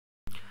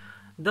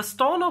The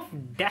Stone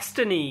of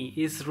Destiny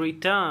is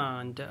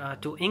returned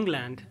to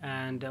England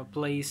and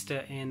placed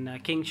in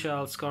King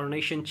Charles'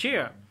 coronation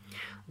chair.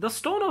 The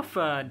Stone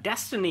of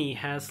Destiny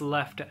has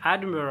left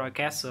Edinburgh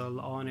Castle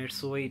on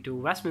its way to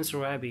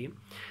Westminster Abbey,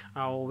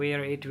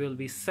 where it will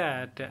be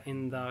set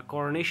in the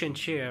coronation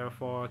chair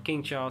for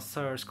King Charles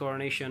III's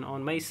coronation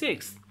on May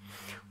 6th.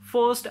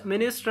 First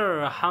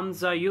Minister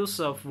Humza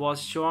Yousaf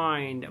was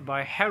joined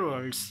by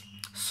heralds,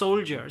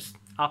 soldiers,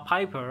 a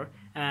piper,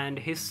 and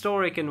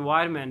Historic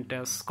Environment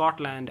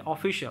Scotland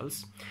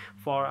officials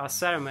for a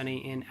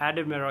ceremony in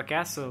Edinburgh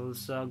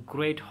Castle's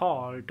Great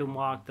Hall to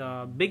mark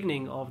the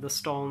beginning of the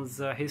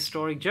stone's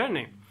historic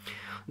journey.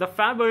 The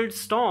fabled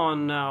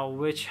stone,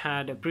 which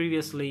had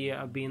previously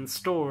been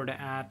stored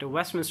at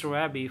Westminster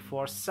Abbey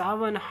for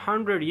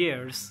 700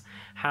 years,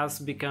 has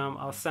become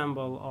a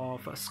symbol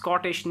of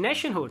Scottish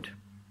nationhood.